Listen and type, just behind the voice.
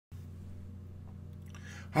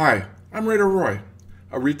Hi, I'm Radar Roy,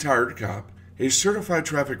 a retired cop, a certified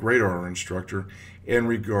traffic radar instructor, and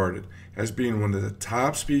regarded as being one of the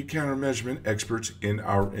top speed countermeasurement experts in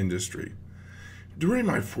our industry. During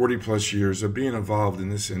my 40 plus years of being involved in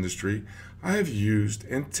this industry, I have used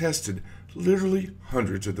and tested literally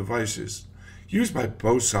hundreds of devices used by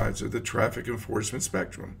both sides of the traffic enforcement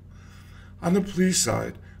spectrum. On the police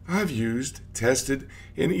side, I've used, tested,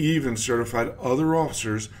 and even certified other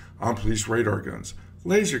officers on police radar guns,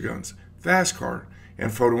 laser guns, fast car,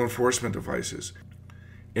 and photo enforcement devices.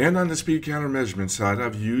 And on the speed counter measurement side,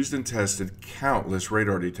 I've used and tested countless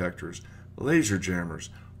radar detectors, laser jammers,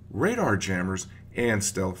 radar jammers, and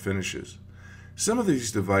stealth finishes. Some of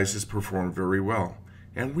these devices perform very well,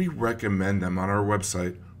 and we recommend them on our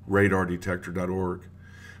website, radardetector.org.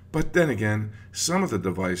 But then again, some of the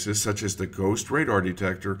devices, such as the Ghost radar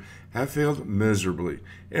detector, have failed miserably,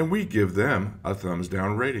 and we give them a thumbs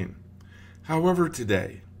down rating. However,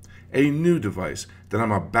 today, a new device that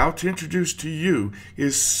I'm about to introduce to you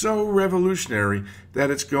is so revolutionary that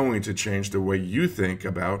it's going to change the way you think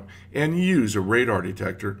about and use a radar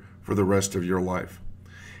detector for the rest of your life.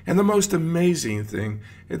 And the most amazing thing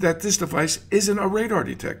is that this device isn't a radar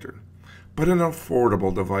detector, but an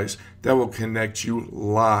affordable device that will connect you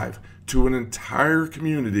live to an entire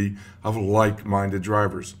community of like-minded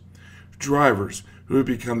drivers. Drivers who have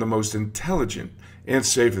become the most intelligent and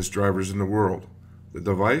safest drivers in the world. The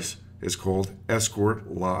device is called Escort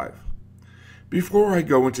Live. Before I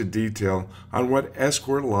go into detail on what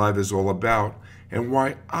Escort Live is all about and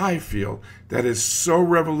why I feel that is so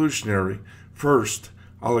revolutionary, first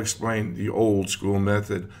I'll explain the old school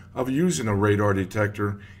method of using a radar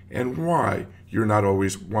detector and why you're not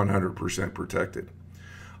always 100% protected.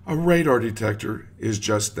 A radar detector is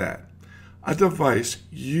just that, a device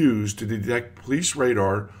used to detect police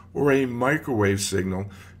radar or a microwave signal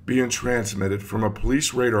being transmitted from a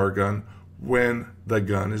police radar gun when the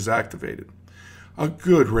gun is activated. A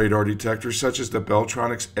good radar detector such as the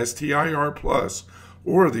Beltronics STIR Plus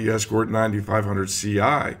or the Escort 9500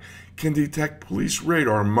 CI can detect police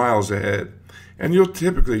radar miles ahead, and you'll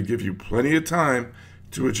typically give you plenty of time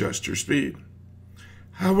to adjust your speed.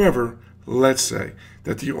 However, let's say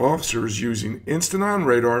that the officer is using instant on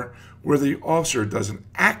radar where the officer doesn't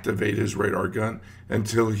activate his radar gun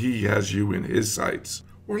until he has you in his sights.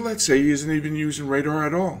 Or let's say he isn't even using radar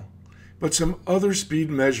at all, but some other speed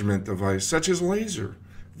measurement device such as laser,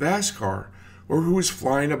 VASCAR, or who is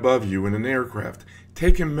flying above you in an aircraft,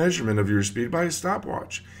 taking measurement of your speed by a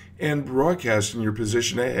stopwatch and broadcasting your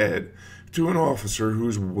position ahead to an officer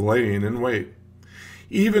who's laying in wait.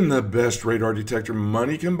 Even the best radar detector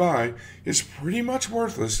money can buy is pretty much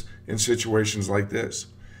worthless in situations like this.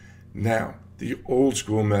 Now, the old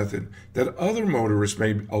school method that other motorists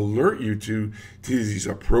may alert you to these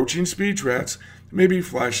approaching speed traps may be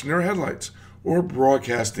flashing their headlights or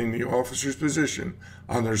broadcasting the officer's position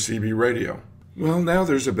on their CB radio. Well, now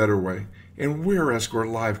there's a better way, and where Escort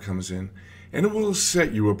Live comes in, and it will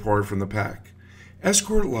set you apart from the pack.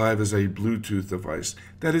 Escort Live is a Bluetooth device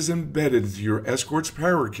that is embedded into your Escort's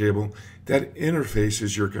power cable that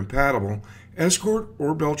interfaces your compatible Escort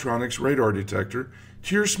or Beltronics radar detector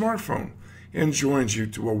to your smartphone and joins you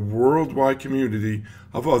to a worldwide community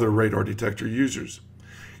of other radar detector users.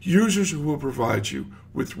 Users who will provide you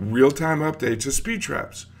with real-time updates of speed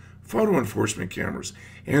traps, photo enforcement cameras,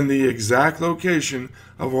 and the exact location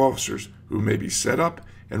of officers who may be set up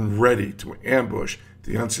and ready to ambush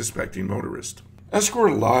the unsuspecting motorist.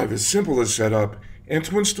 Escort Live is simple to set up, and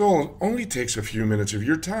to install it only takes a few minutes of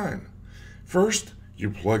your time. First, you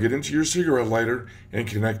plug it into your cigarette lighter and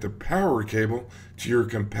connect the power cable to your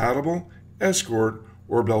compatible Escort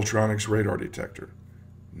or Beltronics radar detector.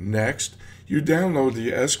 Next, you download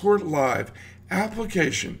the Escort Live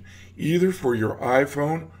application either for your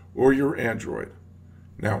iPhone or your Android.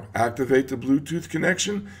 Now activate the Bluetooth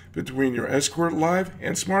connection between your Escort Live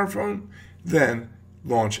and smartphone, then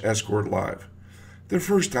launch Escort Live. The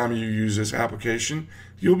first time you use this application,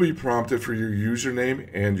 you'll be prompted for your username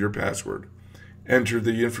and your password. Enter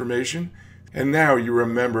the information, and now you're a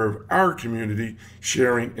member of our community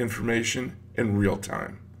sharing information in real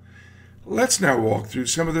time. Let's now walk through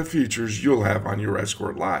some of the features you'll have on your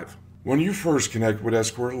Escort Live. When you first connect with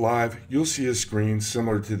Escort Live, you'll see a screen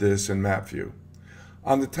similar to this in Map View.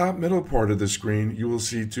 On the top middle part of the screen, you will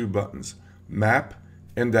see two buttons, Map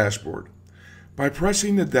and Dashboard. By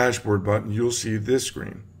pressing the Dashboard button, you'll see this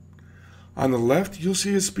screen. On the left, you'll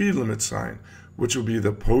see a speed limit sign, which will be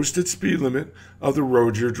the posted speed limit of the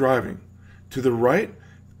road you're driving. To the right,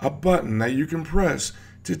 a button that you can press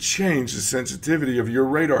to change the sensitivity of your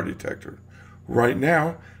radar detector. Right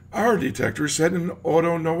now, Our detector is set in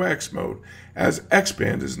auto no X mode, as X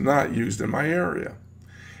band is not used in my area.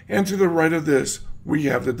 And to the right of this, we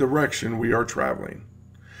have the direction we are traveling.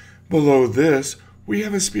 Below this, we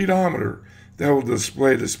have a speedometer that will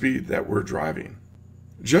display the speed that we're driving.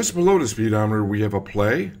 Just below the speedometer, we have a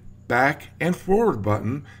play, back, and forward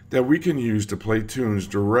button that we can use to play tunes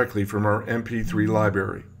directly from our MP3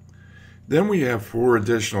 library. Then we have 4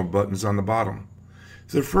 additional buttons on the bottom.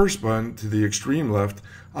 The first button to the extreme left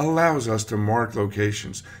allows us to mark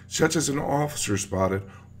locations, such as an officer spotted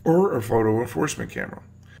or a photo enforcement camera.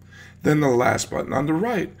 Then the last button on the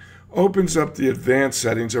right opens up the advanced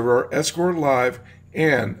settings of our Escort Live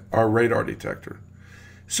and our radar detector.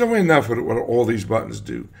 So enough with what all these buttons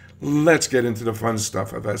do. Let's get into the fun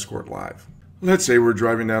stuff of Escort Live. Let's say we're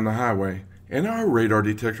driving down the highway and our radar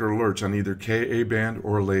detector alerts on either Ka band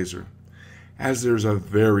or laser. As there's a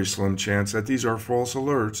very slim chance that these are false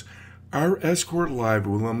alerts, our Escort Live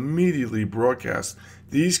will immediately broadcast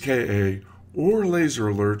these Ka or laser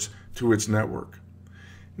alerts to its network.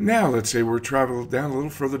 Now let's say we're traveling down a little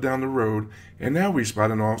further down the road and now we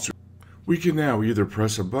spot an officer. We can now either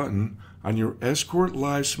press a button on your Escort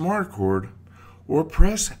Live smart cord or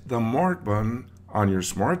press the mark button on your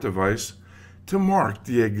smart device to mark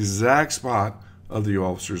the exact spot of the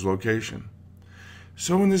officer's location.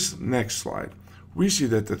 So in this next slide, we see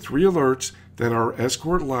that the 3 alerts that our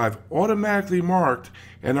Escort Live automatically marked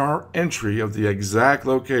and our entry of the exact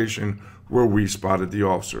location where we spotted the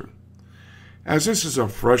officer. As this is a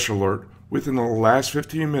fresh alert, within the last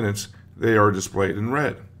 15 minutes, they are displayed in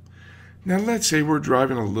red. Now let's say we're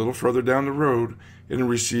driving a little further down the road and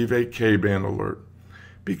receive a K-band alert.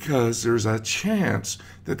 Because there's a chance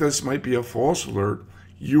that this might be a false alert,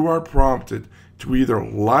 you are prompted to either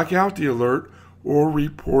lock out the alert or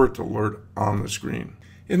report the alert on the screen.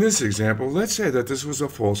 In this example, let's say that this was a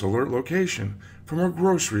false alert location from a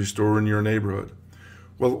grocery store in your neighborhood.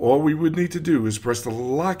 Well, all we would need to do is press the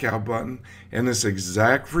lockout button and this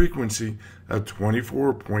exact frequency of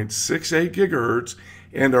 24.68 gigahertz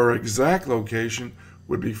and our exact location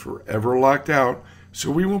would be forever locked out,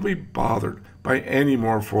 so we won't be bothered by any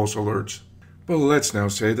more false alerts. But let's now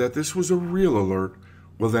say that this was a real alert.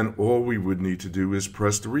 Well, then all we would need to do is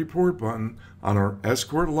press the report button on our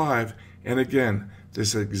Escort Live, and again,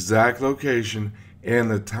 this exact location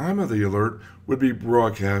and the time of the alert would be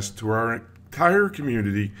broadcast to our entire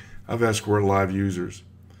community of Escort Live users.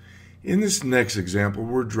 In this next example,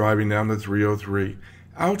 we're driving down the 303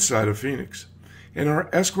 outside of Phoenix, and our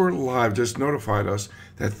Escort Live just notified us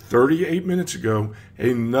that 38 minutes ago,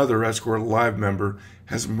 another Escort Live member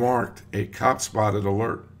has marked a cop-spotted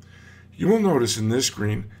alert. You will notice in this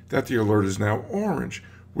screen that the alert is now orange,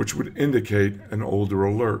 which would indicate an older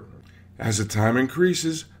alert. As the time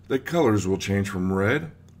increases, the colors will change from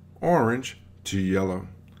red, orange, to yellow.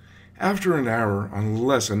 After an hour,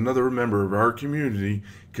 unless another member of our community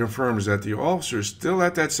confirms that the officer is still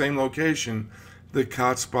at that same location, the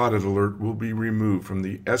cop spotted alert will be removed from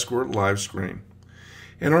the Escort Live screen.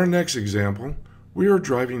 In our next example, we are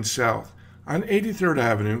driving south on 83rd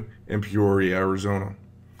Avenue in Peoria, Arizona.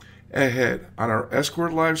 Ahead on our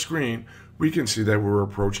Escort Live screen, we can see that we're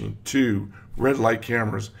approaching 2 red light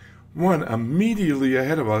cameras, one immediately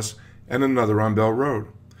ahead of us and another on Bell Road.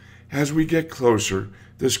 As we get closer,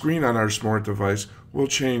 the screen on our smart device will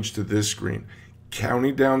change to this screen,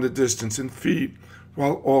 counting down the distance in feet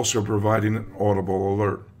while also providing an audible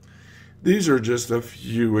alert. These are just a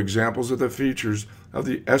few examples of the features of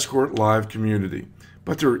the Escort Live community,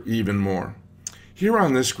 but there are even more. Here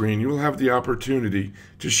on this screen, you will have the opportunity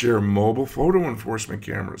to share mobile photo enforcement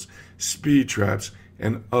cameras, speed traps,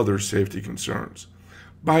 and other safety concerns.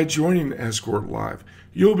 By joining Escort Live,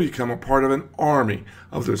 you'll become a part of an army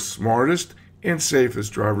of the smartest and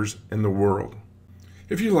safest drivers in the world.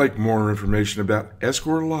 If you'd like more information about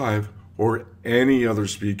Escort Live or any other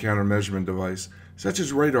speed counter measurement device, such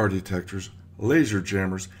as radar detectors, laser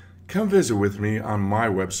jammers, come visit with me on my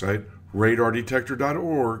website,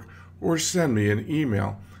 radardetector.org, or send me an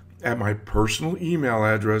email at my personal email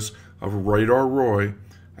address of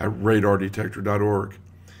radarroy@radardetector.org.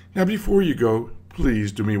 Now before you go,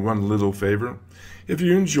 please do me one little favor. If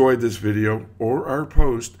you enjoyed this video or our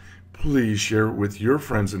post, please share it with your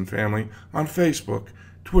friends and family on Facebook,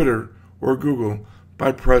 Twitter, or Google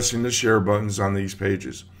by pressing the share buttons on these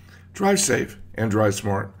pages. Drive safe and drive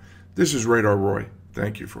smart. This is Radar Roy.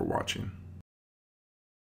 Thank you for watching.